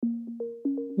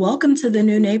Welcome to the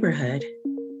New Neighborhood.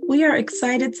 We are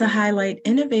excited to highlight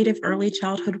innovative early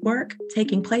childhood work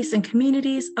taking place in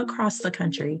communities across the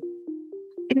country.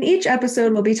 In each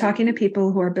episode, we'll be talking to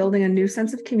people who are building a new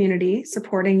sense of community,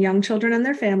 supporting young children and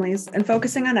their families, and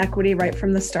focusing on equity right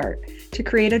from the start to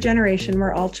create a generation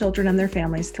where all children and their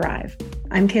families thrive.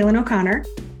 I'm Kaylin O'Connor.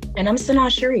 And I'm Sanaa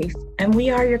Sharif, and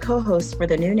we are your co-hosts for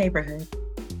the New Neighborhood.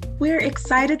 We're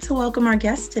excited to welcome our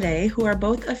guests today who are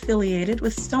both affiliated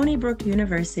with Stony Brook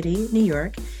University, New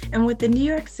York, and with the New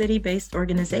York City-based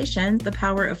organization, The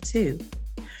Power of Two.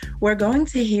 We're going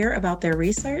to hear about their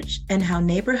research and how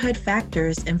neighborhood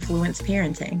factors influence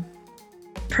parenting.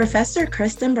 Professor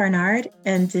Kristen Barnard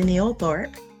and Danielle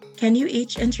Thorpe, can you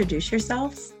each introduce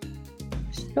yourselves?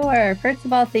 Sure. First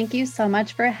of all, thank you so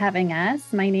much for having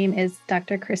us. My name is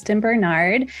Dr. Kristen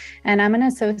Barnard, and I'm an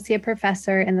associate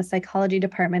professor in the psychology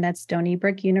department at Stony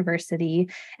Brook University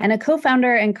and a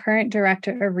co-founder and current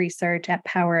director of research at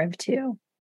Power of Two.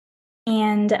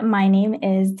 And my name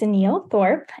is Danielle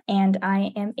Thorpe, and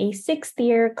I am a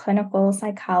sixth-year clinical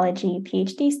psychology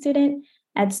PhD student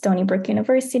at Stony Brook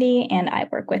University, and I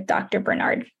work with Dr.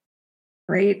 Barnard.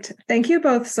 Great. Thank you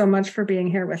both so much for being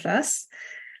here with us.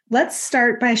 Let's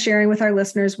start by sharing with our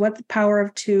listeners what the Power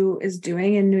of Two is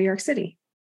doing in New York City.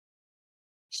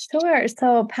 Sure.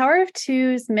 So Power of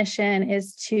Two's mission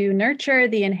is to nurture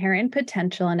the inherent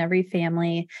potential in every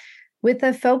family with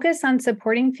a focus on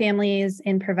supporting families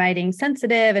in providing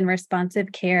sensitive and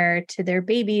responsive care to their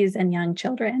babies and young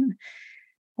children.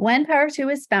 When Power of Two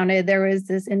was founded, there was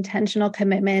this intentional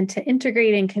commitment to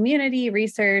integrating community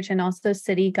research and also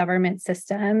city government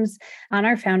systems on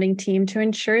our founding team to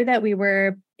ensure that we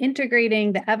were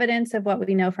integrating the evidence of what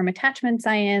we know from attachment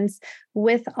science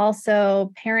with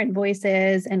also parent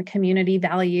voices and community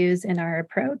values in our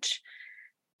approach.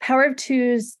 Power of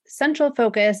Two's central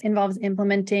focus involves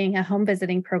implementing a home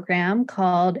visiting program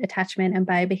called Attachment and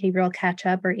Biobehavioral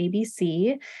Catch-Up, or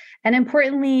ABC, and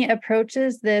importantly,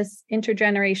 approaches this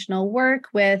intergenerational work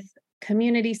with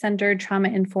community-centered,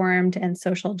 trauma-informed, and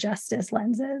social justice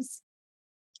lenses.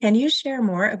 Can you share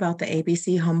more about the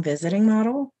ABC home visiting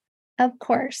model? Of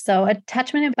course. So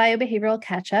Attachment and Biobehavioral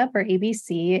Catch-Up, or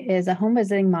ABC, is a home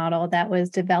visiting model that was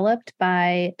developed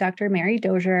by Dr. Mary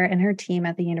Dozier and her team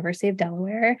at the University of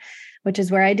Delaware, which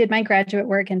is where I did my graduate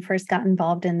work and first got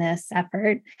involved in this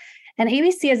effort. And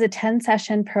ABC is a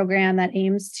 10-session program that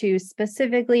aims to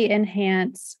specifically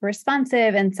enhance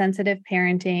responsive and sensitive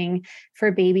parenting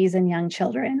for babies and young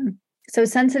children. So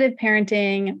sensitive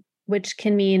parenting, which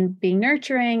can mean being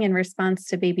nurturing in response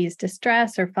to baby's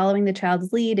distress or following the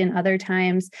child's lead in other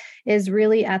times, is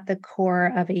really at the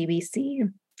core of ABC.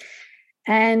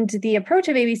 And the approach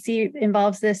of ABC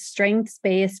involves this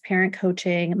strengths-based parent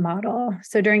coaching model.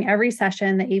 So during every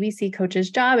session, the ABC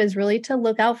coach's job is really to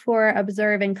look out for,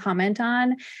 observe, and comment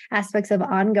on aspects of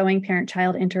ongoing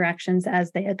parent-child interactions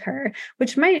as they occur,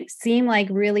 which might seem like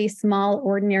really small,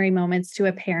 ordinary moments to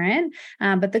a parent,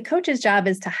 but the coach's job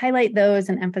is to highlight those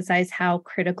and emphasize how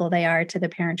critical they are to the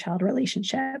parent-child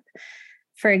relationship.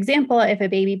 For example, if a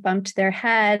baby bumped their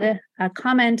head, a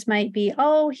comment might be,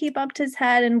 "Oh, he bumped his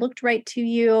head and looked right to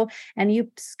you, and you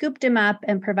scooped him up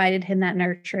and provided him that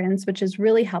nurturance," which is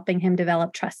really helping him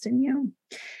develop trust in you.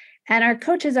 And our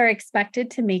coaches are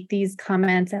expected to make these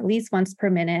comments at least once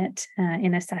per minute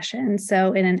in a session.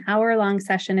 So in an hour-long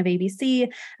session of ABC,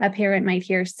 a parent might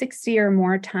hear 60 or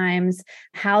more times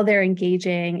how they're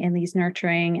engaging in these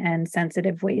nurturing and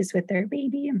sensitive ways with their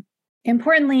baby.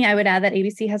 Importantly, I would add that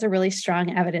ABC has a really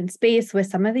strong evidence base with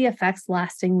some of the effects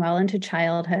lasting well into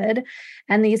childhood.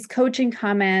 And these coaching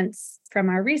comments from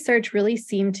our research really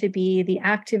seem to be the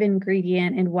active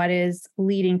ingredient in what is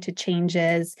leading to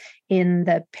changes in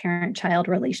the parent-child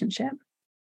relationship.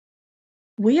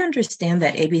 We understand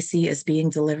that ABC is being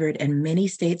delivered in many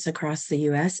states across the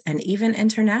U.S. and even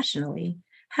internationally.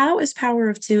 How is Power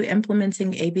of Two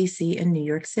implementing ABC in New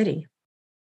York City?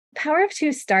 Power of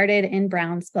Two started in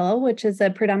Brownsville, which is a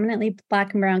predominantly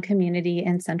Black and Brown community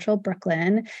in central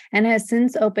Brooklyn, and has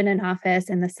since opened an office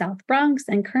in the South Bronx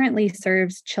and currently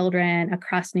serves children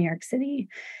across New York City.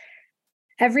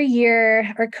 Every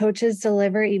year, our coaches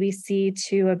deliver ABC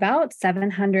to about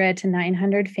 700 to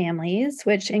 900 families,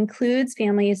 which includes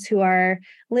families who are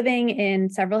living in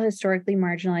several historically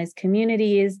marginalized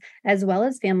communities, as well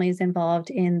as families involved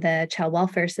in the child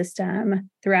welfare system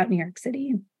throughout New York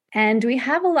City. And we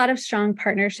have a lot of strong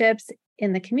partnerships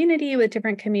in the community with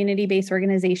different community-based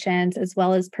organizations, as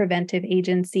well as preventive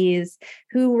agencies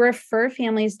who refer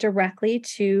families directly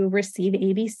to receive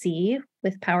ABC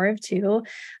with Power of Two,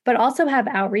 but also have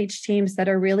outreach teams that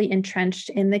are really entrenched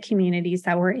in the communities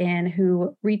that we're in,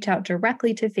 who reach out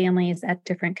directly to families at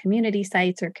different community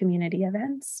sites or community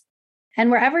events. And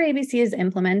wherever ABC is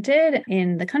implemented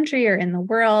in the country or in the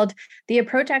world, the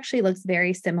approach actually looks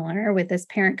very similar with this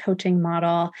parent coaching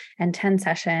model and 10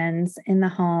 sessions in the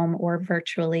home or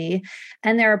virtually.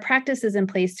 And there are practices in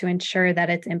place to ensure that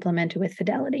it's implemented with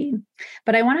fidelity.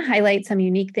 But I want to highlight some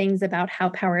unique things about how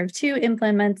Power of Two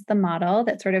implements the model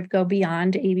that sort of go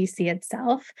beyond ABC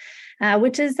itself,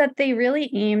 which is that they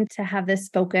really aim to have this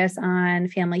focus on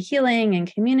family healing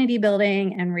and community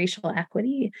building and racial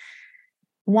equity.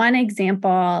 One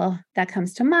example that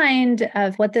comes to mind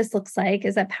of what this looks like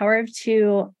is that Power of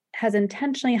Two has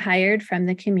intentionally hired from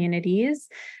the communities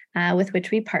with which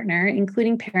we partner,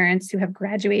 including parents who have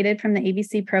graduated from the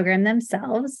ABC program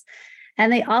themselves.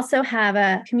 And they also have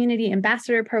a community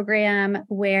ambassador program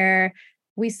where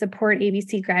we support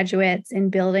ABC graduates in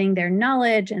building their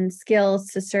knowledge and skills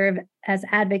to serve as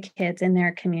advocates in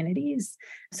their communities.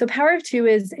 So Power of Two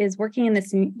is working in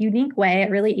this unique way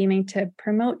at really aiming to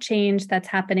promote change that's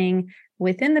happening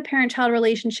within the parent-child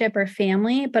relationship or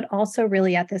family, but also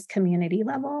really at this community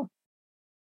level.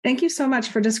 Thank you so much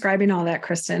for describing all that,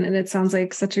 Kristen. And it sounds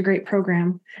like such a great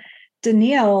program.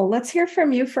 Danielle, let's hear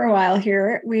from you for a while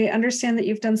here. We understand that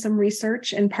you've done some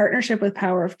research in partnership with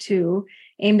Power of Two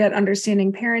aimed at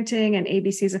understanding parenting and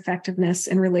ABC's effectiveness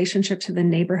in relationship to the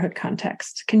neighborhood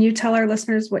context. Can you tell our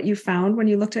listeners what you found when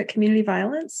you looked at community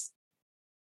violence?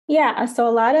 Yeah, so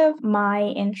a lot of my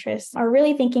interests are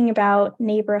really thinking about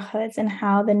neighborhoods and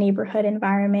how the neighborhood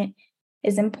environment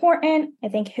is important. I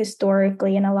think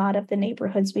historically in a lot of the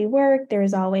neighborhoods we work,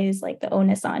 there's always like the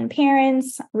onus on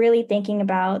parents, really thinking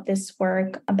about this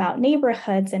work about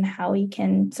neighborhoods and how we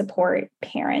can support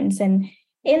parents. And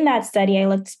in that study, I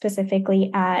looked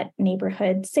specifically at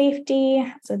neighborhood safety,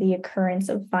 so the occurrence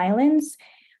of violence,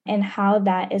 and how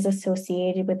that is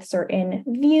associated with certain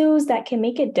views that can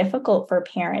make it difficult for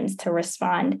parents to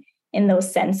respond in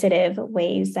those sensitive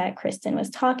ways that Kristen was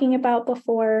talking about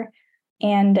before.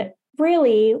 And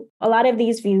really, a lot of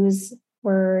these views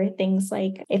were things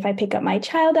like, if I pick up my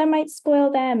child, I might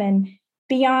spoil them. And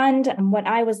beyond what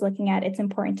I was looking at, it's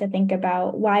important to think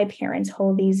about why parents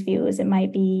hold these views. It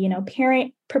might be,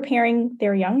 parent preparing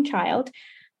their young child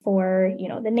for,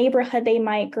 the neighborhood they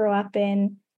might grow up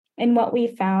in. And what we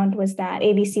found was that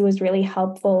ABC was really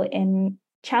helpful in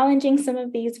challenging some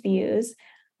of these views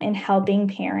and helping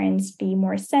parents be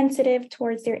more sensitive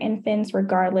towards their infants,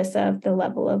 regardless of the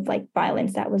level of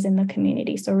violence that was in the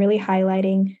community. So really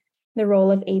highlighting the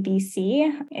role of ABC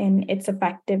and its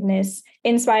effectiveness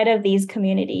in spite of these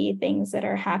community things that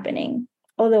are happening.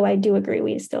 Although I do agree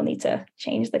we still need to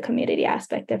change the community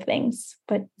aspect of things,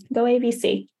 but go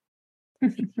ABC.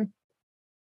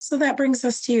 So that brings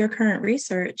us to your current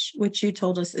research, which you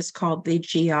told us is called the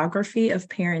Geography of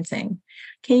Parenting.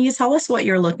 Can you tell us what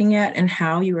you're looking at and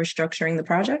how you are structuring the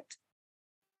project?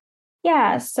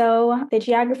 Yeah, so the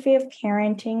Geography of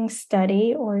Parenting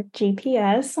study, or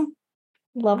GPS,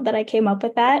 love that I came up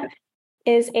with that,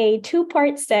 is a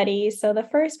two-part study. So the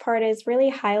first part is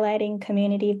really highlighting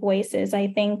community voices.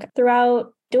 I think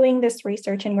throughout doing this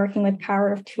research and working with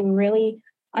Power of Two, really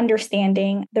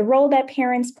understanding the role that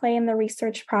parents play in the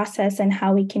research process and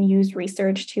how we can use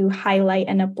research to highlight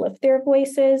and uplift their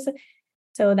voices.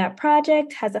 So that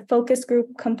project has a focus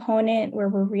group component where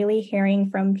we're really hearing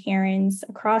from parents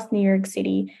across New York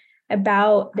City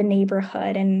about the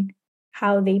neighborhood and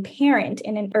how they parent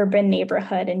in an urban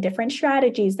neighborhood and different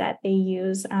strategies that they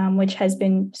use, which has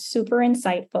been super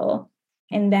insightful.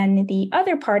 And then the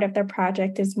other part of the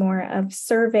project is more of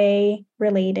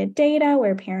survey-related data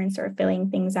where parents are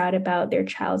filling things out about their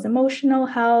child's emotional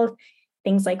health,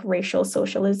 things like racial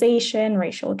socialization,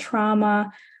 racial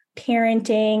trauma,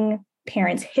 parenting,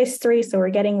 parents' history. So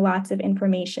we're getting lots of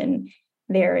information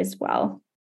there as well.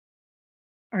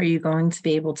 Are you going to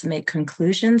be able to make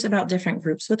conclusions about different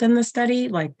groups within the study,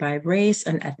 like by race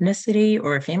and ethnicity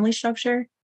or family structure?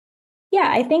 Yeah,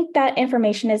 I think that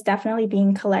information is definitely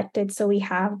being collected. So we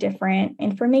have different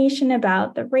information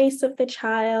about the race of the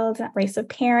child, race of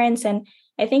parents. And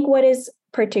I think what is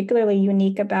particularly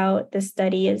unique about the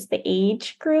study is the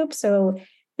age group. So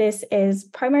this is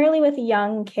primarily with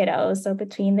young kiddos, so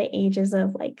between the ages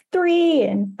of 3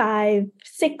 and 5,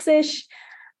 6-ish,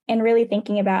 and really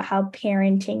thinking about how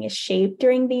parenting is shaped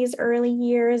during these early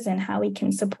years and how we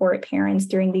can support parents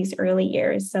during these early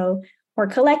years. So we're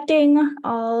collecting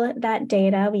all that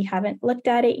data. We haven't looked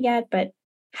at it yet, but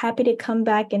happy to come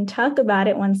back and talk about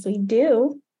it once we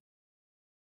do.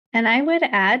 And I would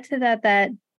add to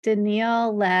that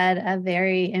Danielle led a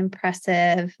very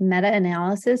impressive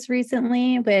meta-analysis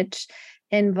recently, which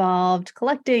involved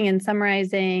collecting and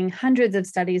summarizing hundreds of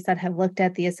studies that have looked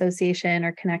at the association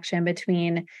or connection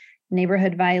between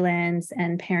neighborhood violence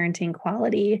and parenting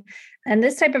quality. And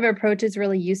this type of approach is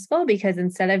really useful because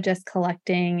instead of just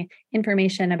collecting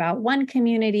information about one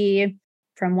community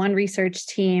from one research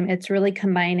team, it's really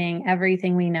combining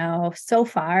everything we know so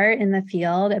far in the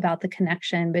field about the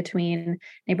connection between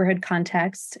neighborhood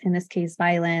context, in this case,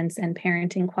 violence, and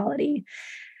parenting quality.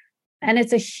 And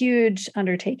it's a huge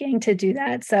undertaking to do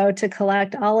that. So to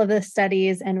collect all of the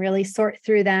studies and really sort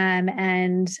through them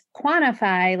and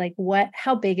quantify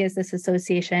how big is this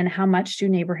association? How much do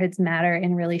neighborhoods matter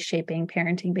in really shaping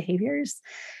parenting behaviors?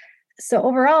 So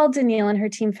overall, Danielle and her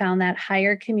team found that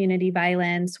higher community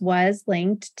violence was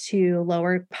linked to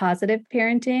lower positive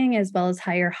parenting, as well as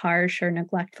higher harsh or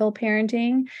neglectful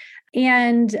parenting.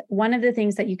 And one of the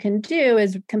things that you can do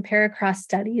is compare across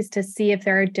studies to see if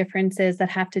there are differences that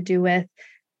have to do with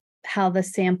how the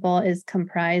sample is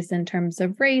comprised in terms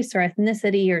of race or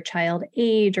ethnicity or child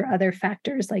age or other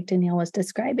factors like Danielle was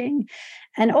describing.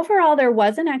 And overall, there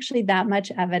wasn't actually that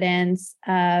much evidence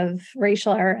of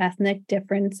racial or ethnic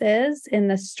differences in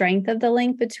the strength of the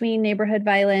link between neighborhood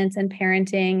violence and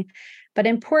parenting. But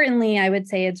importantly, I would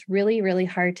say it's really, really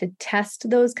hard to test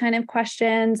those kind of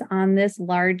questions on this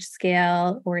large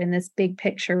scale or in this big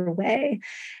picture way.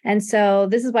 And so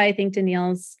this is why I think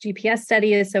Danielle's GPS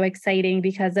study is so exciting,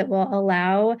 because it will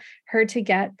allow her to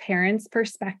get parents'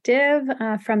 perspective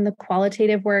from the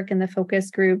qualitative work and the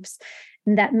focus groups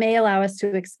that may allow us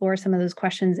to explore some of those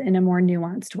questions in a more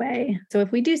nuanced way. So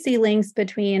if we do see links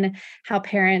between how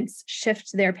parents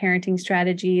shift their parenting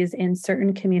strategies in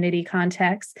certain community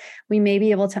contexts, we may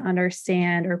be able to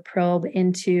understand or probe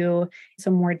into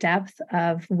some more depth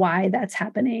of why that's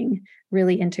happening,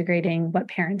 really integrating what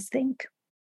parents think.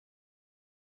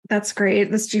 That's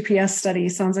great. This GPS study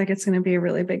sounds like it's going to be a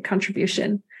really big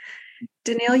contribution.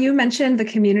 Danielle, you mentioned the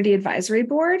Community Advisory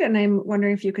Board, and I'm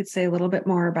wondering if you could say a little bit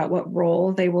more about what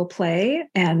role they will play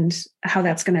and how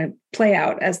that's going to play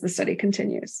out as the study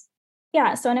continues.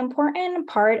 Yeah, so an important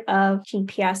part of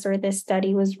GPS or this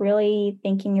study was really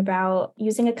thinking about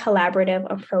using a collaborative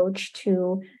approach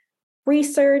to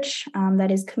research that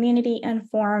is community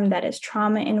informed, that is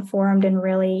trauma informed, and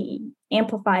really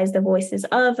amplifies the voices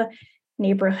of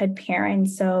neighborhood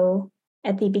parents. So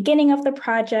at the beginning of the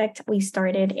project, we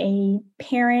started a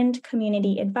parent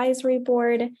community advisory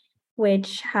board,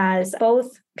 which has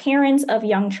both parents of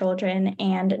young children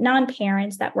and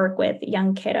non-parents that work with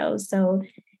young kiddos. So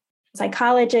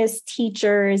psychologists,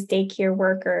 teachers, daycare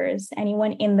workers,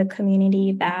 anyone in the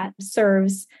community that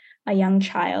serves a young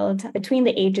child between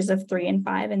the ages of 3 and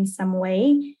 5 in some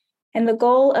way. And the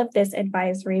goal of this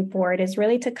advisory board is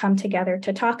really to come together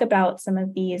to talk about some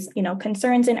of these,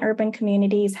 concerns in urban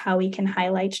communities, how we can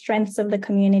highlight strengths of the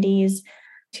communities,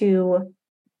 to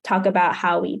talk about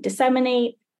how we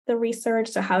disseminate the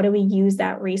research. So how do we use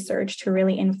that research to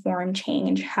really inform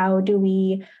change? How do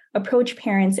we approach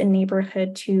parents in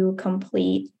neighborhood to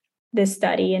complete this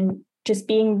study? And just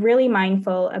being really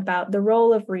mindful about the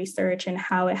role of research and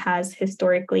how it has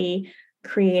historically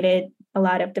created a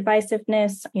lot of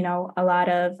divisiveness, a lot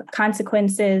of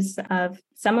consequences of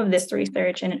some of this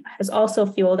research, and it has also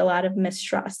fueled a lot of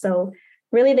mistrust. So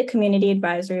really the Community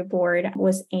Advisory Board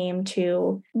was aimed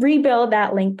to rebuild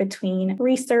that link between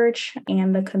research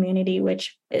and the community,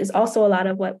 which is also a lot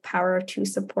of what Power of Two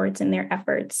supports in their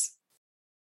efforts.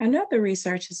 I know the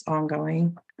research is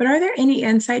ongoing, but are there any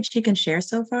insights you can share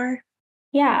so far?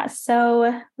 Yeah,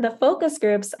 so the focus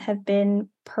groups have been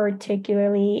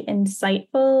particularly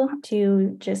insightful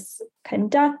to just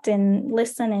conduct and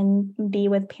listen and be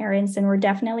with parents. And we're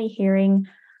definitely hearing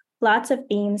lots of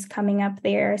themes coming up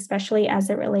there, especially as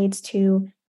it relates to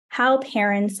how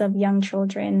parents of young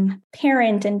children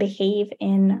parent and behave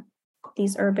in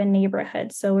these urban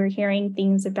neighborhoods. So we're hearing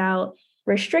things about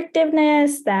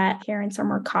restrictiveness, that parents are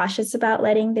more cautious about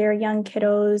letting their young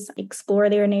kiddos explore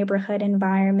their neighborhood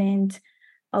environment,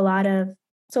 a lot of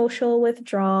social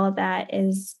withdrawal that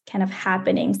is kind of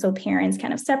happening. So parents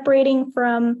kind of separating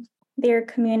from their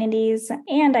communities.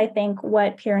 And I think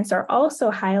what parents are also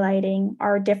highlighting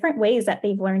are different ways that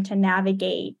they've learned to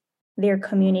navigate their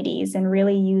communities and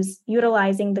really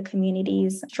utilizing the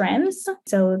community's strengths.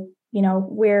 So,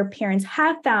 where parents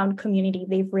have found community,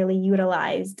 they've really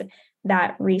utilized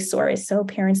that resource. So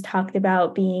parents talked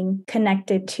about being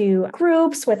connected to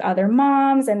groups with other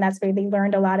moms, and that's where they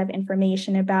learned a lot of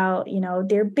information about,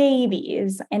 their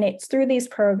babies. And it's through these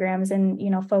programs, and,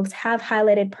 folks have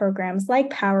highlighted programs like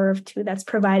Power of Two that's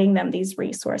providing them these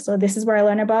resources. So this is where I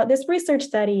learned about this research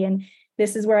study, and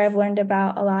this is where I've learned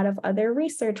about a lot of other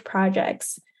research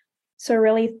projects. So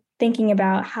really thinking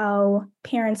about how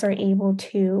parents are able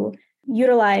to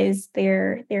utilize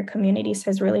their communities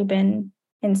has really been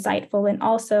insightful, and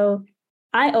also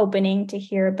eye-opening to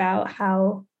hear about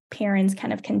how parents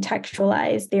kind of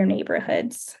contextualize their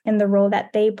neighborhoods and the role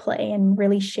that they play in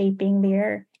really shaping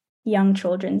their young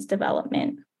children's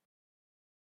development.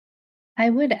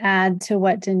 I would add to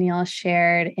what Danielle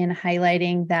shared in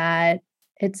highlighting that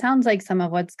it sounds like some of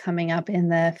what's coming up in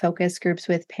the focus groups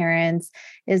with parents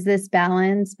is this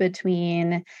balance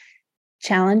between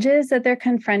challenges that they're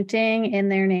confronting in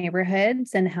their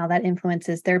neighborhoods and how that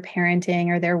influences their parenting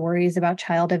or their worries about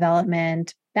child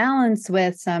development, balanced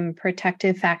with some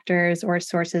protective factors or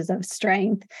sources of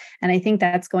strength. And I think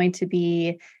that's going to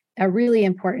be a really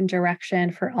important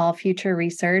direction for all future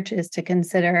research, is to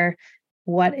consider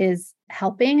what is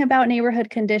helping about neighborhood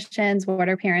conditions, what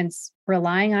are parents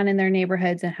relying on in their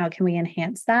neighborhoods, and how can we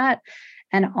enhance that?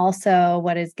 And also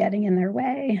what is getting in their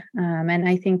way. And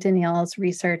I think Danielle's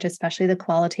research, especially the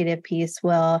qualitative piece,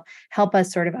 will help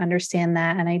us sort of understand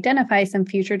that and identify some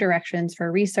future directions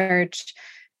for research,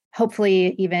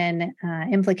 hopefully even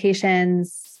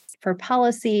implications for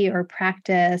policy or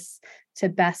practice to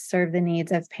best serve the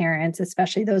needs of parents,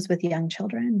 especially those with young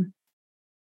children.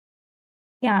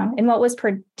 Yeah. And what was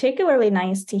particularly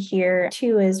nice to hear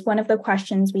too is one of the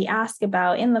questions we ask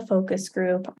about in the focus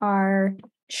group are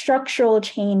structural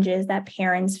changes that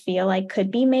parents feel like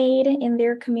could be made in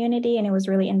their community. And it was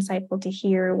really insightful to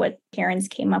hear what parents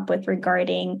came up with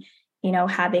regarding,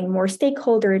 having more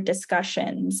stakeholder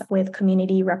discussions with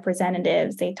community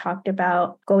representatives. They talked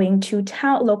about going to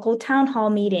local town hall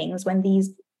meetings when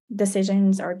these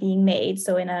decisions are being made.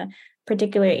 So in a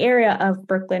particular area of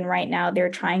Brooklyn right now, they're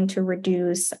trying to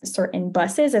reduce certain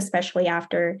buses, especially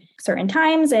after certain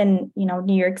times. And,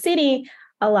 New York City,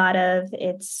 a lot of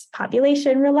its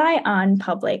population rely on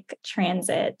public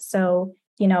transit. So,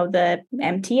 the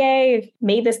MTA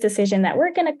made this decision that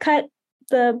we're going to cut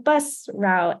the bus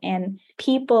route, and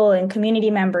people and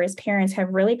community members, parents have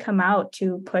really come out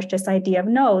to push this idea of,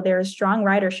 no, there's strong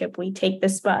ridership. We take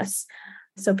this bus.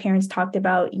 So parents talked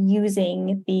about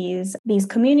using these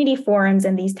community forums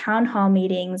and these town hall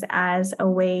meetings as a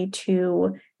way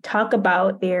to talk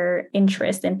about their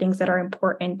interests and things that are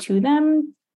important to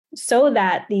them, so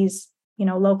that these,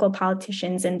 local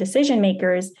politicians and decision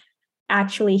makers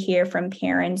actually hear from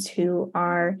parents who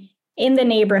are in the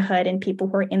neighborhood and people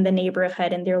who are in the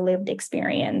neighborhood and their lived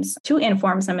experience to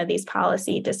inform some of these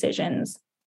policy decisions.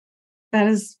 That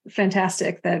is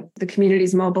fantastic that the community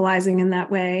is mobilizing in that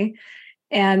way.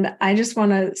 And I just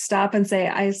want to stop and say,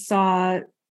 I saw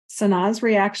Sanaa's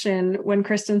reaction when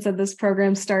Kristen said this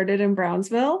program started in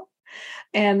Brownsville.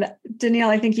 And Danielle,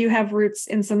 I think you have roots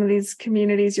in some of these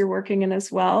communities you're working in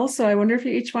as well. So I wonder if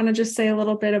you each want to just say a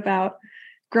little bit about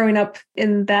growing up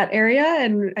in that area.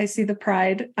 And I see the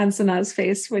pride on Sanaa's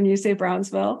face when you say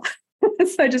Brownsville.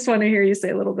 So I just want to hear you say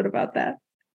a little bit about that.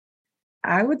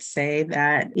 I would say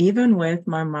that even with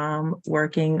my mom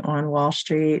working on Wall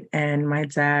Street and my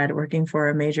dad working for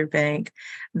a major bank,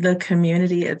 the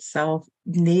community itself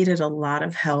needed a lot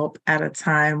of help at a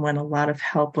time when a lot of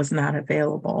help was not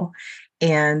available.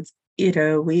 And,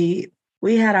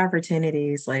 we had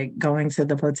opportunities like going to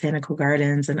the botanical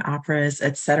gardens and operas,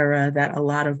 et cetera, that a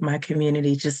lot of my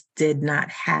community just did not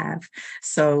have.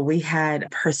 So we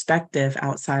had perspective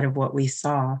outside of what we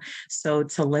saw. So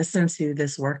to listen to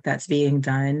this work that's being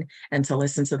done and to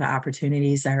listen to the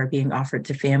opportunities that are being offered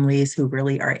to families who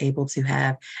really are able to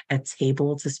have a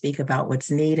table to speak about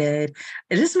what's needed,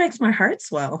 it just makes my heart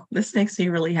swell. This makes me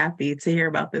really happy to hear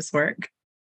about this work.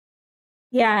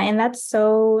 Yeah, and that's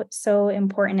so, so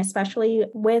important, especially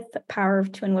with Power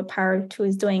of Two and what Power of Two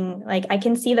is doing. Like, I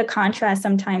can see the contrast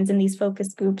sometimes in these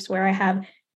focus groups where I have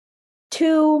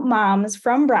two moms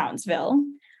from Brownsville,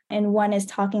 and one is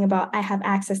talking about, I have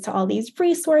access to all these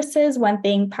resources. One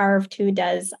thing Power of Two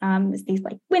does is these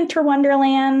like Winter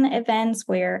Wonderland events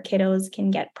where kiddos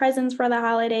can get presents for the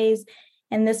holidays.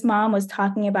 And this mom was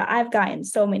talking about, I've gotten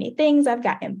so many things. I've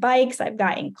gotten bikes, I've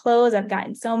gotten clothes, I've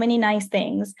gotten so many nice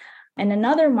things. And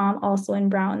another mom also in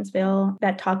Brownsville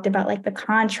that talked about like the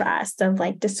contrast of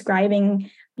like describing,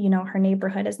 her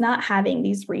neighborhood as not having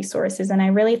these resources. And I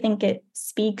really think it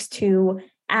speaks to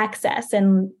access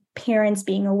and parents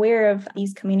being aware of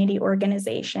these community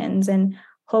organizations and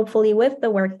hopefully with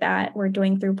the work that we're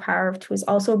doing through Power of Two is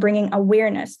also bringing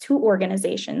awareness to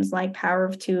organizations like Power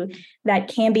of Two that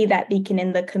can be that beacon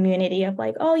in the community of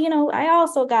like, oh, I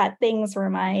also got things for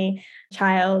my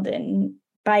child and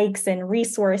bikes and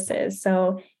resources.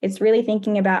 So it's really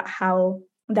thinking about how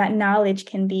that knowledge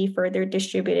can be further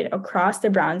distributed across the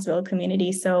Brownsville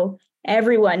community. So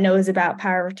everyone knows about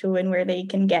Power of Two and where they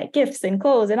can get gifts and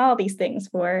clothes and all these things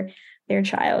for their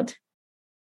child.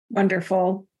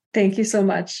 Wonderful. Thank you so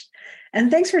much.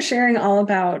 And thanks for sharing all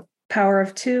about Power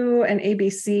of Two and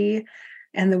ABC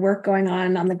and the work going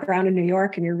on the ground in New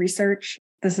York and your research.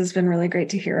 This has been really great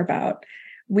to hear about.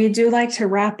 We do like to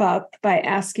wrap up by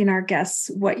asking our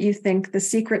guests what you think the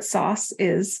secret sauce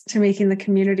is to making the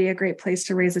community a great place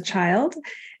to raise a child.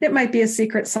 It might be a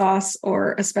secret sauce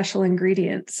or a special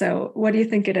ingredient. So what do you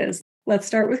think it is? Let's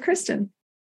start with Kristen.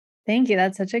 Thank you.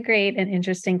 That's such a great and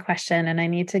interesting question. And I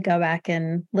need to go back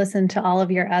and listen to all of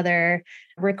your other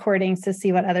recordings to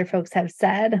see what other folks have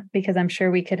said, because I'm sure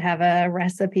we could have a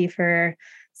recipe for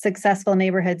successful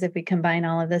neighborhoods if we combine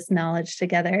all of this knowledge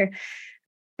together.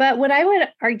 But what I would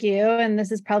argue, and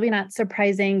this is probably not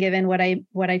surprising given what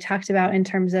I talked about in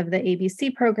terms of the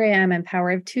ABC program and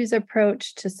Power of Two's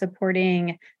approach to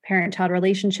supporting parent-child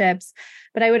relationships,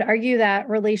 but I would argue that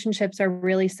relationships are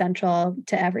really central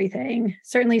to everything,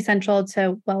 certainly central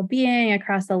to well-being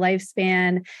across the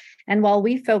lifespan. And while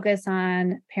we focus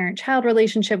on parent-child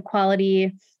relationship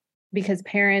quality, because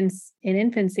parents in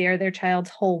infancy are their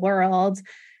child's whole world,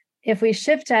 if we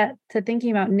shift to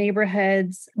thinking about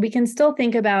neighborhoods, we can still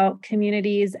think about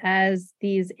communities as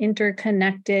these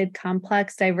interconnected,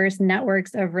 complex, diverse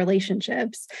networks of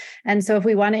relationships. And so if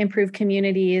we want to improve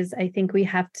communities, I think we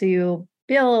have to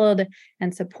build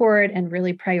and support and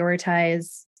really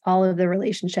prioritize all of the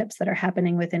relationships that are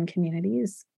happening within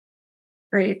communities.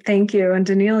 Great. Thank you. And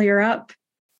Danielle, you're up.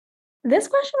 This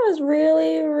question was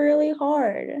really, really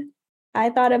hard. I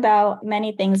thought about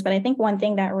many things, but I think one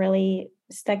thing that really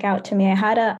stuck out to me, I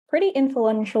had a pretty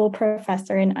influential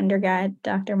professor in undergrad,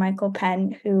 Dr. Michael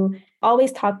Penn, who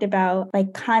always talked about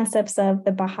like concepts of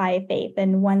the Baha'i faith.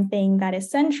 And one thing that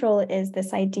is central is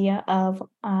this idea of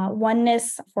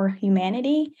oneness for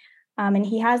humanity. And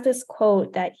he has this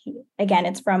quote that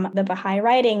it's from the Baha'i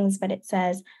writings, but it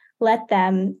says, "Let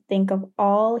them think of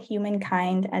all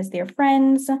humankind as their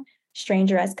friends,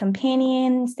 stranger as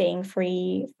companion, staying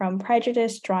free from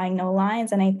prejudice, drawing no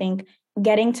lines." And I think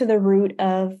getting to the root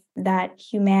of that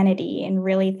humanity and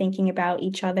really thinking about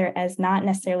each other as not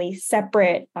necessarily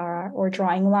separate or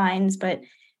drawing lines, but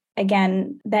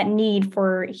again, that need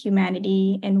for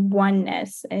humanity and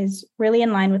oneness is really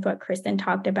in line with what Kristen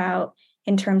talked about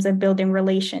in terms of building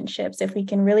relationships. If we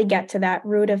can really get to that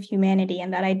root of humanity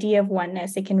and that idea of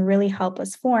oneness, it can really help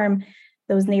us form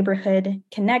those neighborhood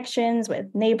connections with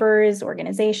neighbors,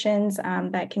 organizations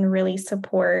that can really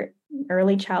support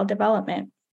early child development.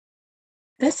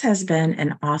 This has been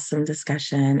an awesome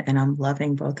discussion, and I'm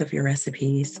loving both of your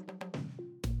recipes.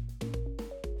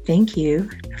 Thank you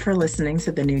for listening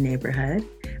to The New Neighborhood.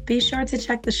 Be sure to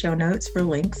check the show notes for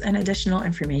links and additional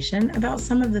information about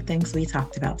some of the things we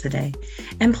talked about today.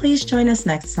 And please join us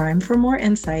next time for more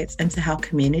insights into how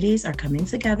communities are coming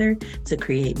together to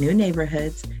create new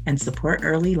neighborhoods and support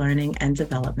early learning and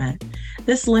development.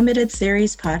 This limited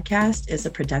series podcast is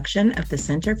a production of the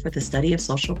Center for the Study of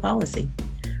Social Policy.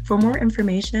 For more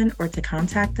information or to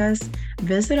contact us,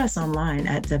 visit us online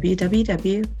at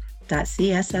www.cssp.org.